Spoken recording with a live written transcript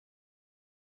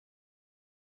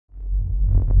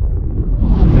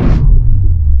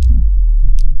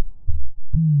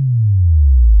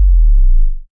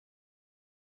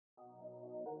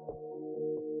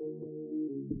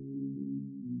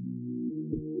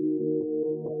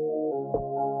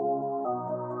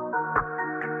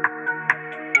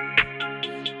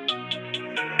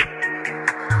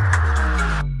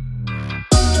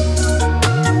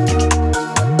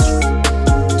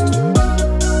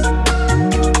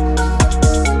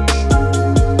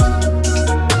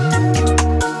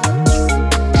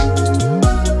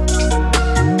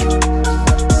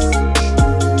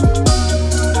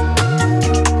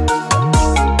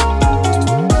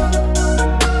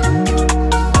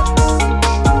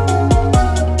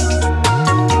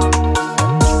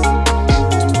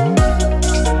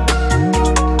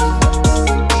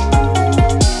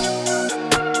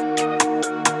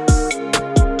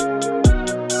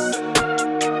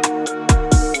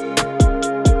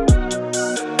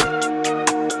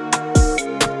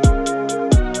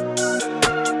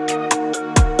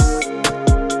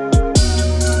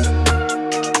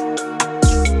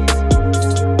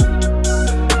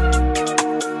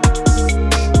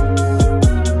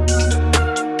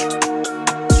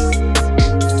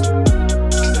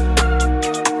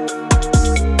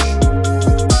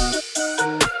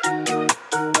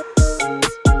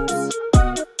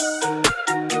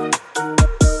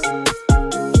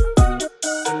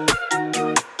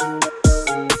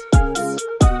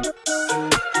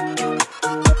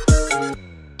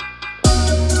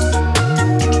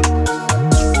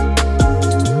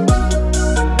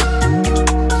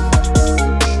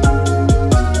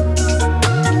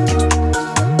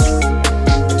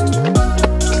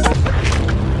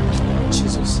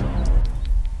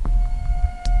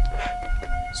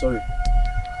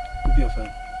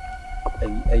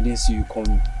call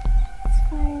me. It's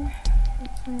fine.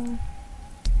 It's fine.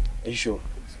 Are you sure?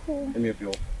 It's cool. Let me help you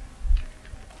up.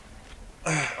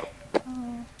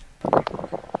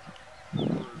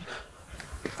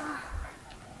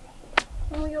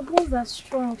 Oh, your bones are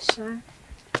strong, Sha.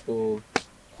 Oh,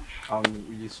 I'm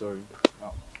really sorry.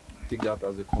 I'll take that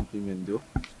as a compliment, though.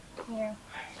 Yeah.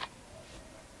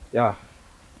 Yeah.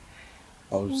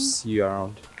 I'll see you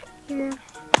around. Yeah.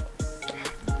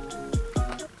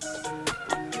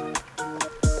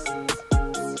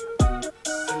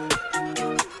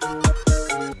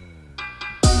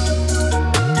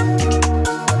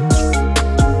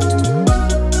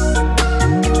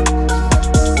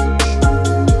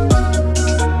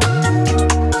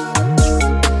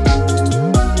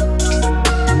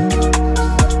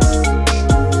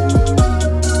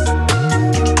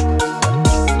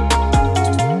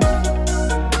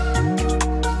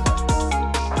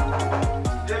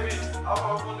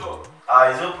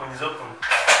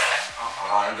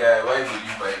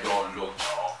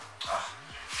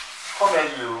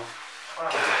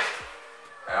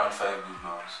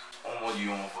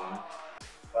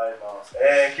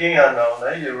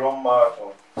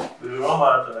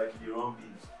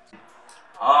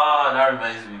 That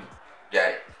reminds me.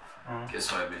 Guy, guess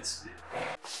who I met today?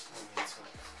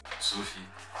 Sophie.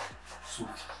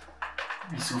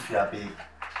 Be Sophia, babe.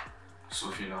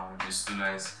 Sophie now, it's too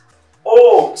nice.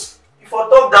 Oh! If I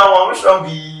talk that one, which one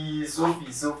be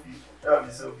Sophie? That one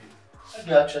be Sophie. That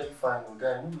be actually fine,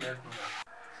 guy. No like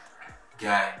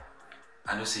Guy,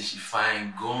 I know say she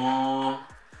fine, gone.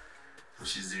 But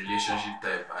she's the relationship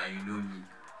type, and you know me.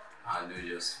 I know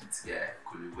just fit, guy.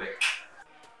 Could work.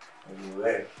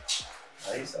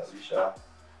 Nice, Alicia.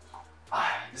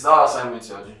 Is that our assignment,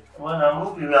 Yaji? When I'm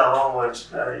moving around, watch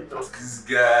this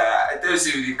guy. I tell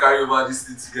you, we carry over this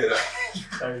thing together.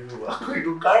 Carry over.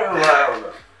 You carry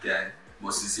over. Yeah,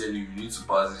 but sincerely, you need to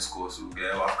pass this course, so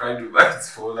guy. I've carried over it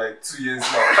for like 2 years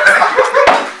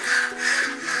now.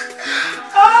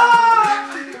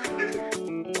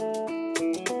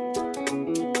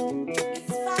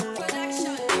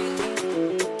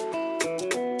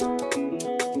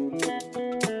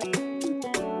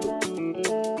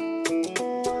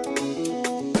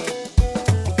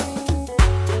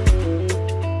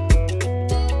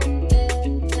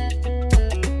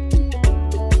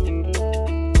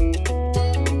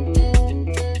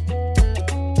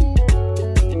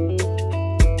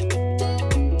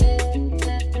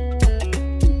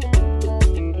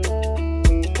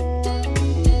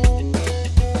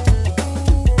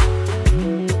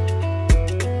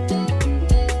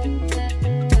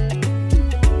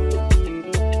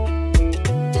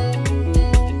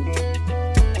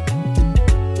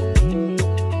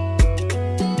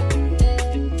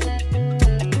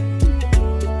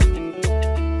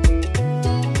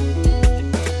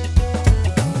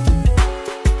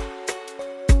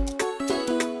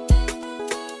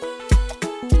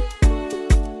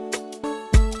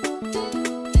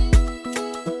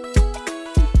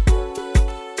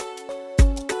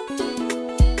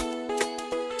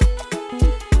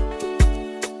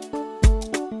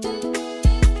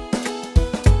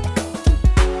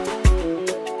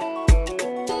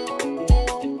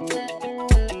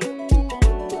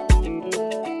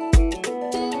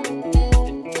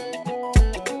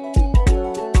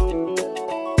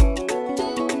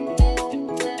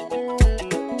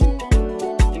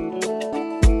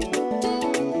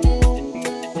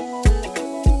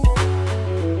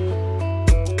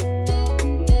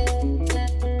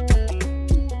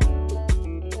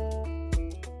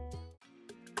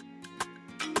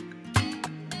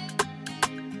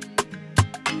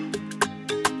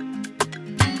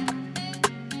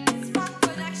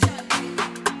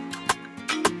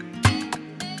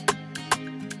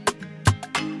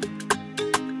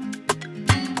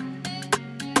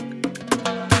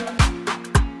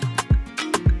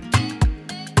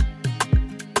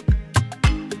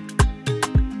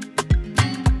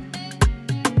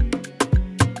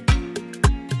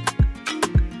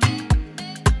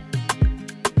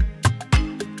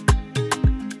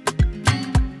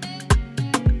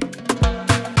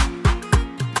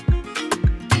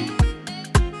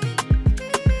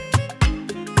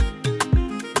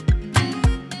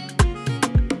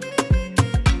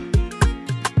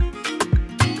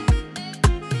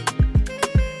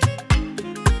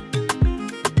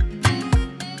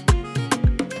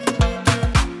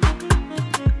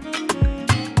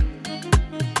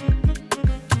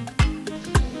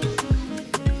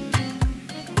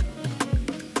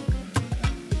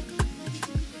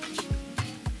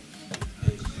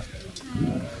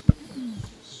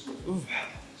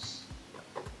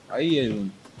 Are you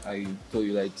alone? I thought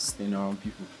you like staying around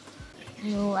people.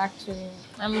 No, actually,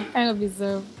 I'm kind of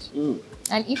reserved.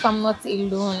 And if I'm not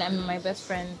alone, I'm with my best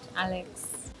friend, Alex.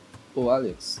 Oh,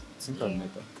 Alex. I think I've Yeah. met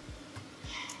her.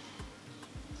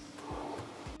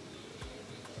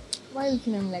 Why are you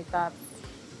looking at me like that?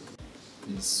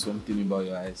 There's something about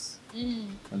your eyes.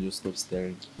 And just stop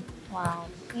staring. Wow,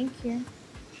 thank you.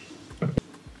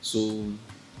 So,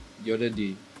 the other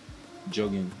day,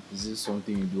 jogging, is this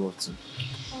something you do often?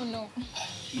 Oh no, my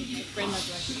friend has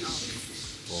like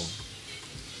Oh.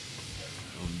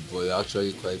 But you're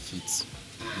actually quite fit.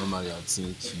 Normally, I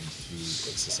think you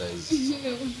exercise. no,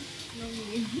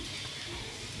 really.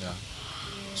 Yeah.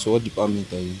 So, what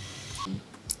department are you?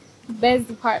 Best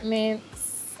department,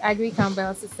 Agri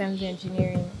Campbell Systems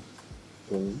Engineering.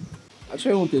 Oh.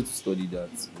 Actually, I wanted to study that,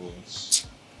 but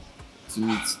to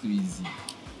me, it's too easy.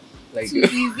 Like, Too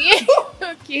easy.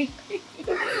 Okay.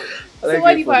 I like So what it for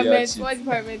the department? achieve. What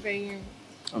department are you?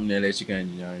 I'm in electrical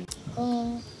engineering.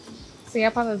 So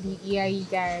you're part of the EIE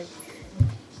guys.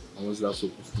 And what's that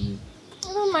supposed to mean?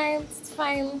 I don't mind. It's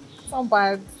fine. It's not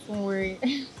bad. Don't worry.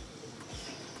 You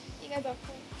guys are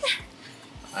fine.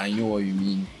 I know what you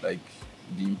mean, like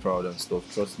being proud and stuff.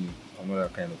 Trust me, I'm not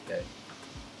that kind of guy.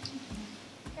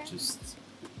 Okay. Just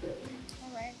All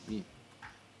right. me.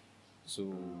 So,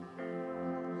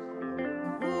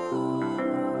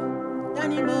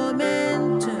 Any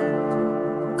moment,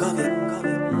 cover.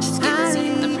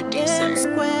 Skipsy, the producer.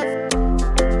 Square.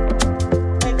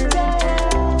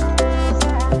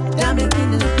 Damn it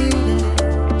in the building.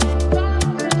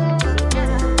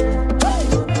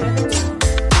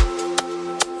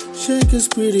 Shake is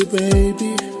pretty,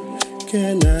 baby.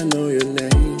 Can I know your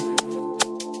name?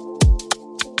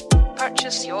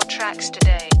 Purchase your tracks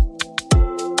today.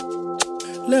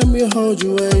 Let me hold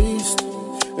your waist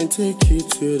and take you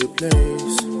to the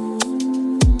place.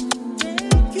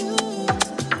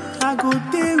 I go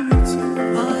there with you.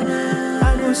 I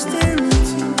go stay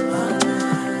with you.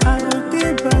 I go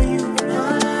there by you.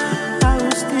 I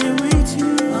will stay with you.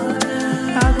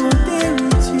 I go there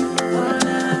with you.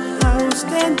 I will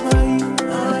stand by you.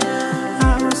 I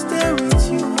will stay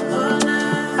with you. I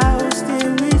will stay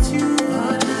with you.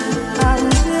 I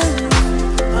will stay with you.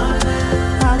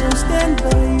 I will stand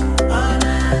by you.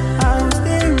 I will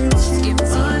stay with you.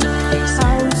 I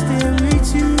will stay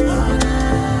with you.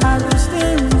 I will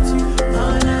stay with you.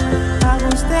 I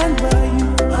will stand by you.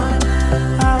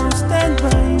 I will stand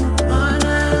by you.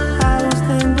 I will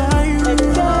stand by you.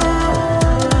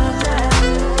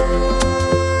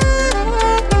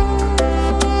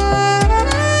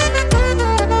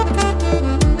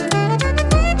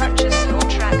 Purchase your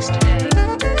tracks today.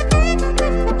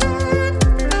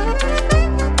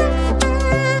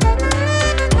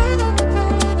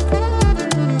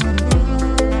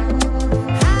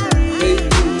 Hey,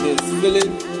 you, this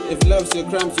feeling. If love's your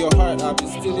crimes, your heart, I'll be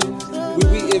stealing.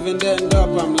 We even end up,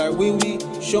 I'm like, we.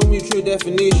 Show me true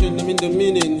definition, I mean the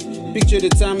meaning. Picture the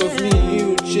time of me,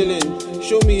 you chilling.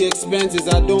 Show me expenses,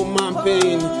 I don't mind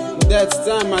paying. That's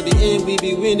time at the end, we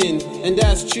be winning. And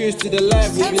that's cheers to the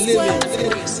life we be living.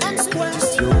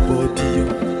 This your body, yo.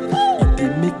 It dey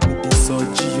make me dey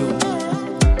surgy, yo.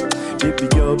 Baby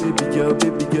girl, baby girl,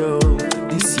 baby girl.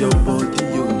 This your body,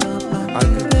 yo. I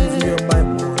can give you my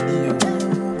money, yo.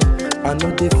 I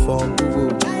know they fumble, yo.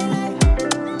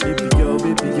 Baby girl,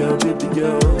 baby girl, baby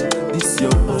girl. This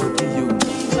your body, yo.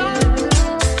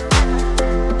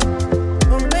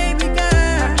 Oh baby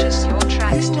girl, Purchase your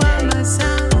tracks you are today. my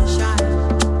sunshine.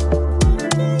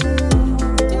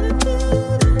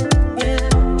 Yeah,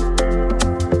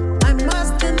 I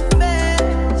must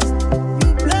confess,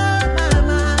 you blow my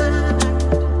mind.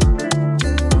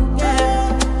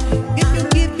 Yeah, if you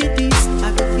give me this, I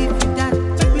will give you that.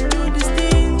 Make we do this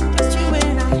thing, just you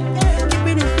and I. Keep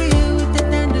it real with the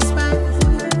tender smile.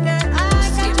 Girl, I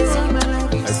got you all my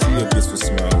life. I see your beautiful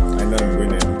smile, I know I'm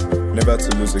winning. Never to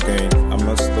lose again, I'm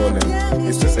not stalling.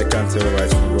 It's just I can't tell right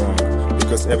from wrong.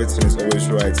 Because everything is always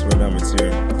right when I'm with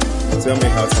you. Tell me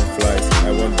how time flies,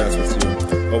 I want that with you.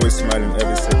 Always smiling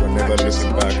every second, never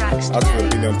looking back. Out for a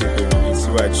billion people, it's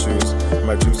who I choose.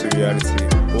 My dreams a reality,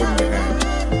 hold my hand,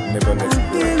 never let it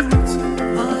go.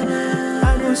 I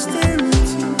will stay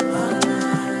with you.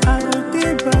 I will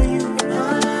stay by you.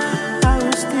 I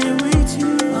will stay with you.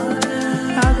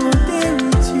 I will stay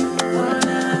with you.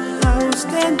 I will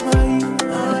stand by you.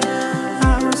 I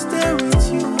will stay with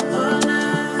you.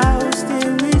 I will stay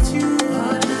with you.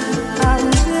 I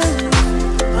will stay with you.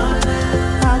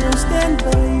 I will stand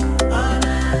by you.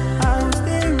 I will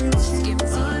stay with you.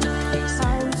 I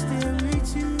will stay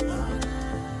with you.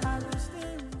 I will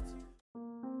stay with you.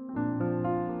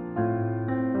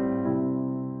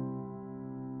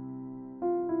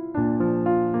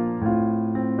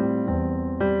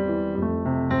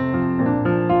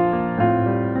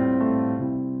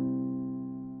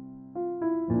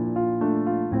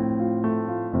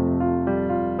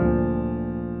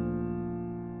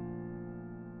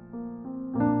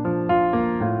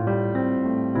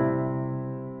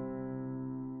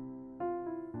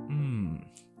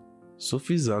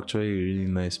 Sophie's actually a really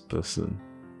nice person.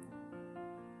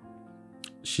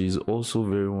 She's also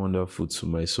very wonderful to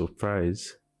my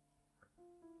surprise.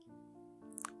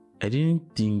 I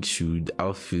didn't think she would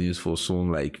have feelings for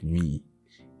someone like me,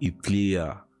 a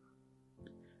player.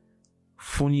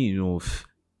 Funny enough,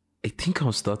 I think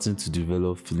I'm starting to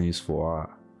develop feelings for her.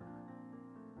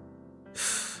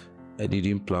 I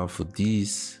didn't plan for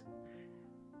this,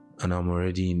 and I'm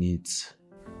already in it.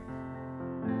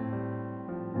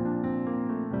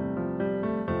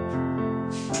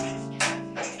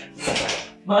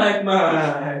 Mike,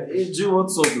 man. Hey, Joe,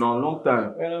 what's up now? Long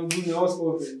time. Well, I'm good. What's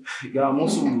up? Yeah, I'm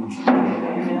also good.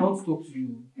 I want to talk to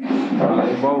you.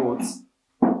 About what?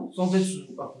 Something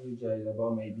to apologize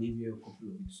about my behavior a couple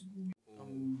of weeks ago.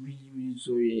 I'm really, really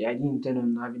sorry. I didn't intend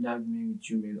on having that argument with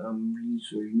you, man. I'm really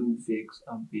sorry. No vex.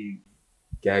 I'm big.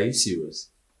 Guy, are you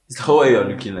serious? Is that why you're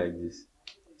looking like this?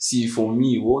 See, for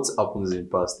me, what happens in the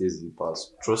past stays in the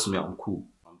past. Trust me, I'm cool.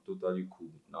 I'm totally cool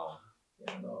now.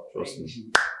 Yeah, no, Trust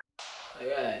me.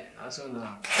 Alright, that's all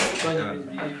now.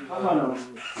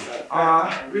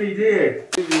 Really there.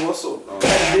 Baby, what's up now?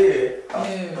 Yeah.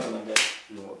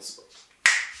 What's up?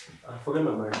 I forget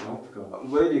my mind now.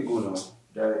 Where do you go now?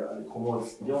 Yeah, I come on.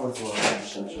 You don't want to have a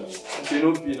relationship. Okay,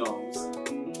 no pee now.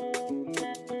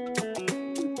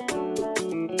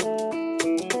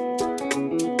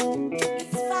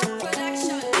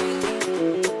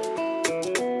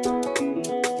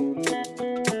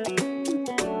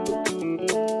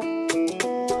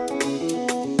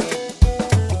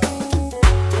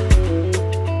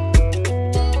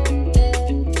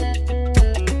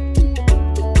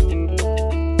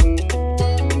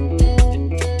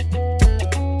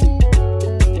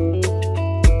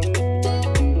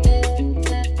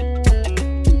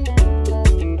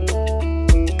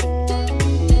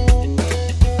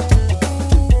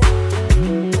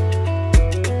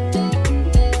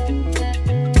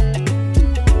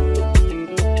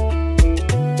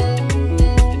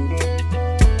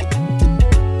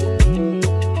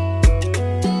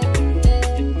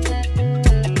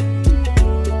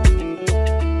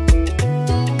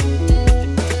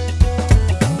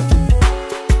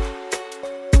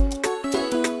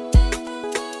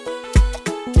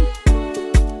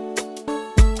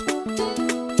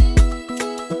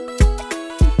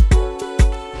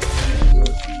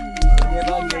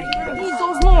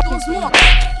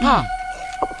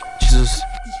 Jesus.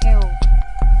 Hell.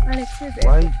 Alex,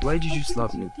 Why did you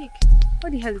slap me?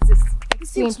 What the hell is this?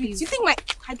 Explain, Explain, please. You think my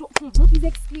I don't Please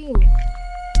explain.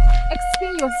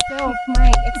 Explain yourself,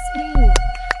 Mike. Explain.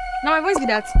 now my voice be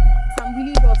that? I'm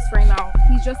really lost right now.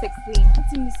 Please just explain.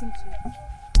 Let him listen to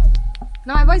it.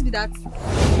 Now my voice be that?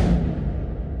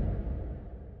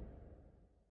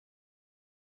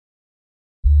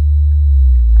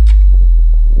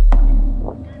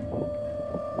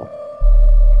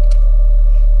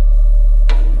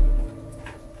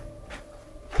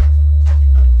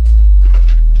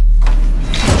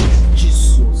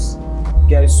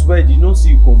 I swear, I did not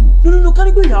see you coming. No, can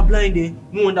you go? You are blind, eh?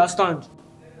 No understand.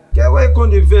 Guy, why you come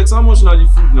dey vex? How much na the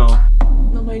food now?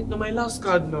 Na my last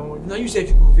card now. Now you say if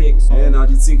you go vex. Eh, na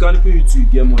the thing. Can you pay you to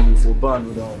get money for bar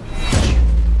and that one?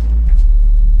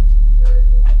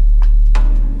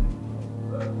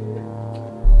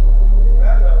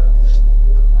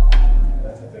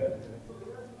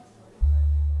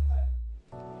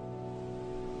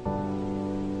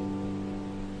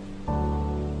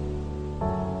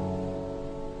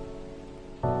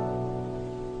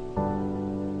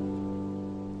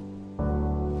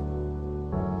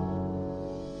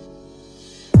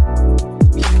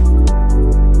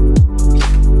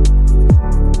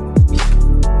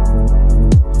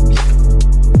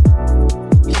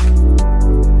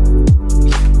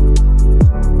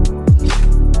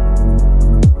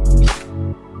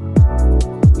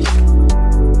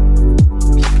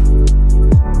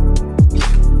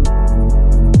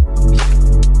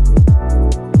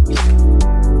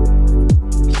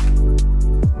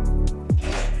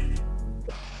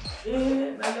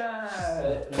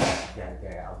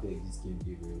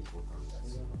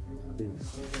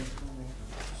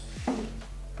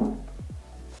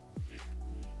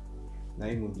 Now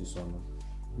you move this one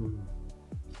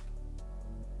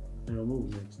now. I'll move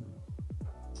next now.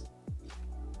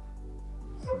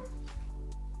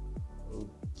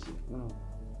 Okay, now.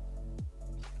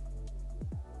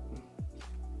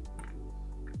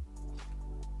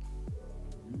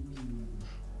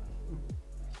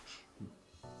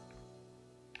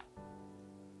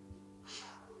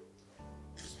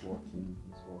 It's working.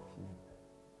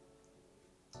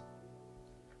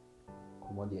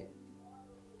 Come on there.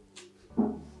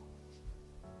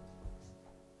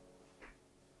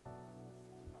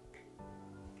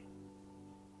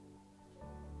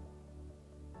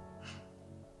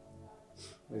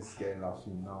 This guy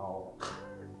laughing now.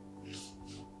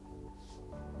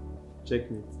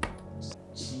 Checkmate.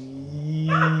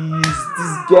 Jeez,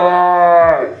 this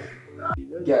guy.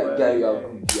 Guy, you are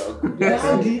good. You are good.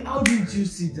 How did you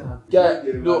see that? Guy,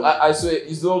 no, I swear,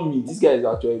 it's not me. This guy is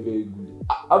actually very good.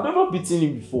 I've never beaten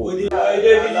him before. You good. Why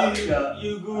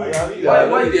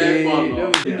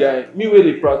the guy? Me where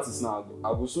they practice now.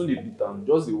 I go soon they beat him.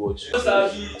 Just the watch.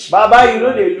 Baba, you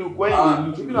know they look when they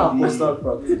look. Even at constant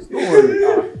practice. Don't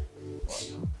worry.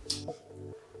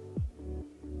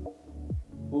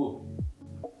 Oh.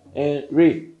 And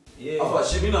Ray. Yeah. Alpha,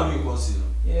 she been on me consider.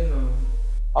 Yeah, no.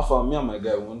 Alpha, me and my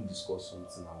guy want to discuss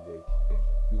something.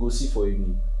 We go see for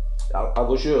evening. I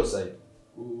go show your side.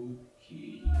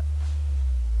 Okay.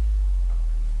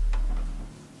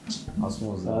 How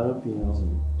small is that? I don't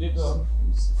know. Paper.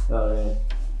 Alright.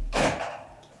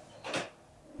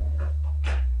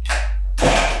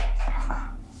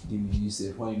 You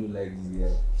say, why you don't like this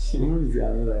guy? I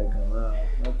don't like him.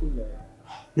 I could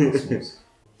like.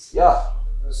 Yeah.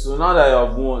 So now that you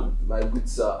have won, my good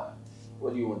sir,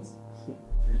 what do you want?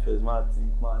 Because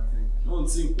Martin. Don't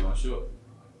think, I'm sure.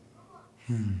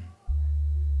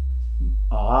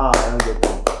 I don't get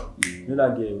it. You know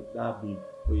that girl, that babe,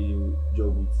 where you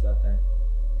job with that time?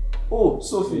 Oh,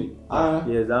 Sophie.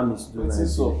 Yes, that miss do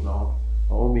What's up now?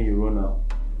 I want me you run out.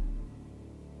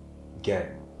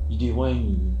 Guy, you didn't want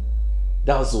me.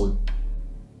 That's all.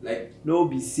 Like, no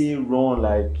be say run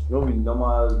like, no be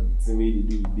normal thing way they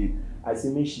do with babe. I say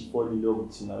make she fall in love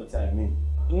with you now, what I mean?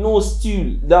 No,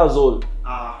 still, that's all.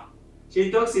 She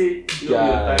talk say, you know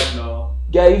your type now.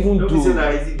 Guy, even No be say na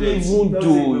easy bet. even No be say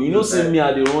though, no you be know, say type. me,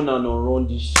 I dey run and run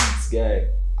this shit, guy.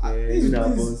 Yeah, you na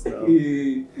boss now.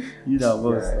 You na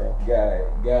boss now.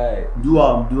 Guy. Do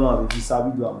am. If you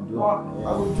sabi do am, do am. I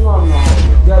go do am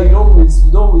now. Guy, you don't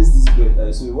waste this bread. I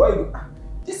swear. Why you?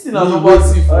 This thing na number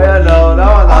 3 for Oh yeah, now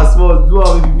that one na small. Do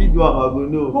am if you fit do am, I go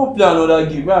know. Go play another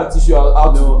game. May I teach you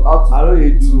how to. I don't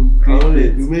dey do.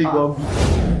 Make you go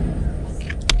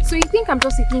beat. So you think I'm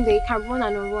just sitting there, you can run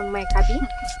and run, Mike, Abby?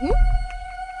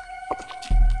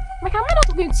 Mike, am I not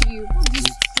talking to you?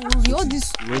 All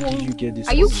this Where did you get this?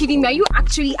 Are you kidding me? Are you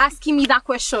actually asking me that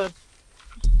question?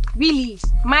 Really?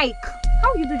 Mike,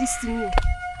 how you do this to me?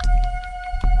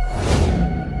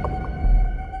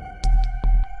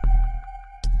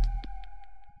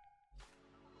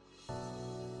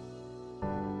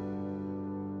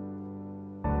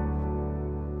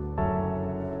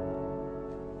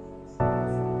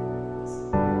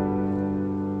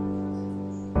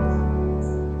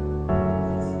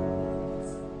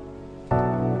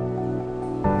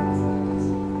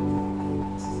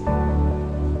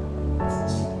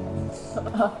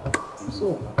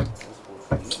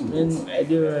 Man, I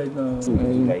do right now.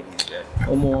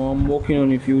 I'm working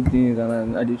on a few things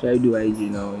and I try to do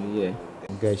IG now. Yeah.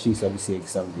 Okay, she's obviously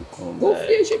exam they come.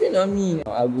 Okay, she been on me.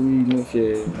 I go read no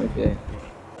fear. Okay.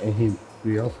 And him,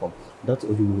 we are from. That's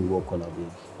only we work on a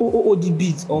bit. Oh, the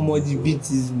beat. The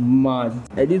beat is mad.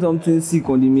 I did something sick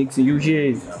on the mixing. You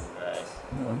hear it?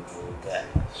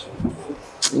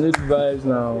 You know the vibes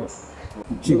now.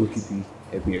 She will keep you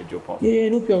helping your job on. Yeah,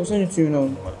 no problem. I'll send it to you now.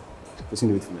 Just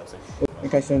wait for me outside.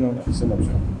 Okay, send now. Send up,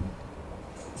 sir.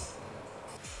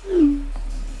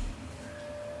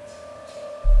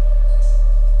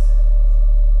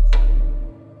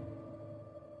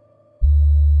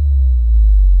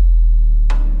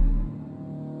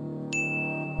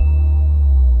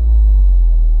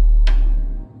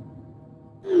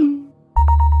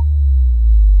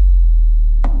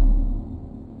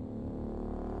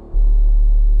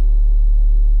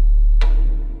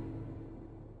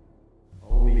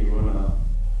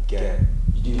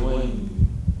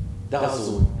 That's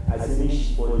all. I say make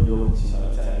she fall in love with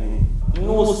you.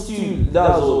 No, still,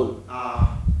 that's all.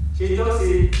 She just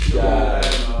say,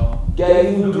 Guy,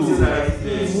 even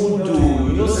though,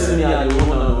 you don't see me at the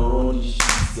run this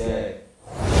shit, guy.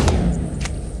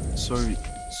 Sorry,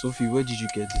 Sophie, where did you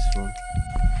get this from?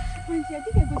 Auntie, I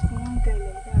think I got from one guy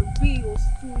like that. Ray or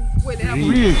Stu. Wait,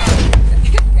 Ray?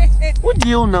 What the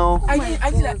hell now? I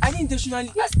didn't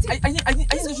intentionally. I didn't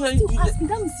intentionally do that.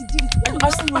 That means he did it.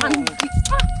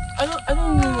 I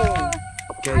don't know.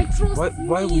 Okay,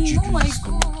 why would you do this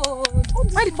to me?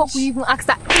 Why the fuck would you even ask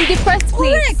that in the first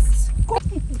place?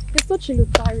 It's such a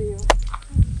LOTHARIO.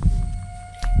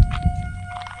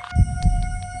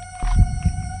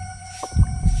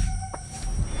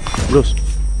 Bros,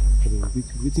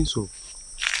 waiting so.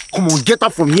 Come on, get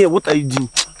up from here. What are you doing?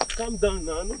 Calm down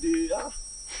now. I know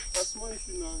that's small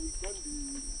issue now. You can't be.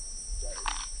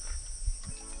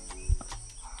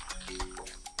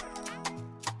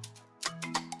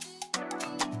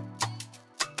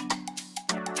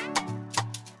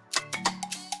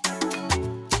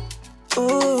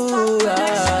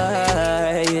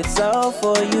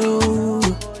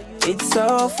 it's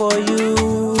all for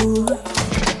you.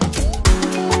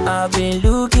 I've been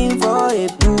looking for a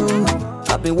boo.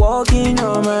 I've been walking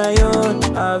on my own.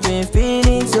 I've been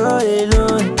feeling so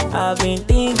alone. I've been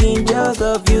thinking just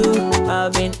of you.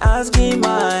 I've been asking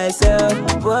myself,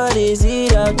 what is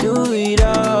it I'll do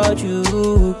without you?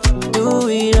 Do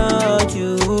without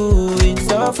you.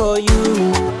 It's all for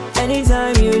you.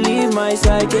 Anytime you leave my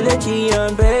side, Kelechi,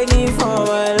 I'm begging for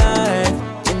my life.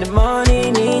 In the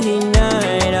morning, in the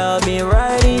night, I'll be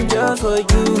riding just for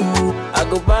you. I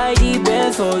go buy the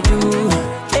best for you.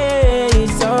 Hey,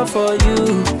 it's all for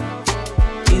you.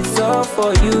 It's all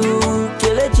for you.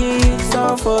 Kelechi, it's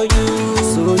all for you.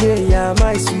 So yeah,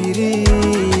 my sweetie.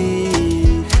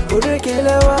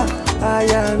 Orekelewa,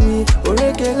 ayami.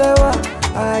 Orekelewa,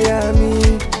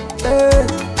 ayami. Hey.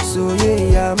 So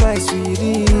yeah, my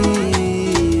sweetie.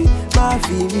 Ma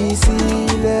fi mi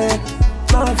sílẹ̀,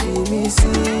 ma fi mi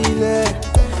sílẹ̀.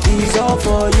 It's all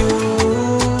for you.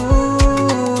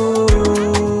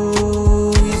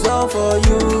 It's all for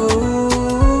you.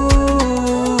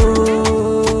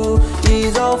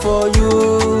 It's all for you.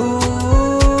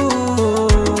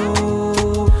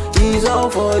 It's all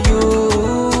for you.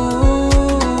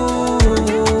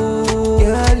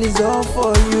 Girl, it's all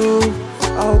for you.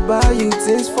 I'll buy you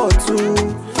things for two.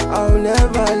 I'll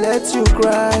never let you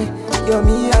cry. You're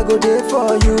me, I go there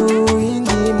for you. In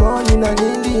the morning and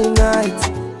in the night.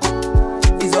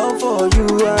 It's all for you.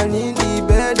 And in the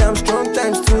bed I'm strong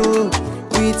times two.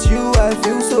 With you I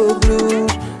feel so blue.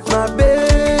 My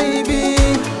baby,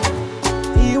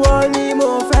 ìwọ ni mo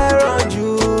fẹ́ràn jù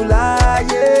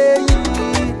láyé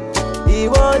yìí.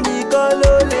 Ìwọ nìkan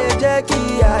ló lè jẹ́ kí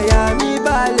àyà mi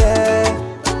balẹ̀.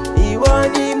 Ìwọ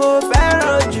ni mo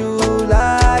fẹ́ràn jù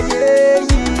láyé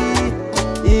yìí.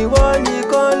 Ìwọ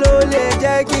nìkan ló lè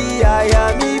jẹ́ kí àyà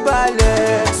mi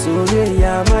balẹ̀. So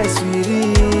yeah, my sweetie.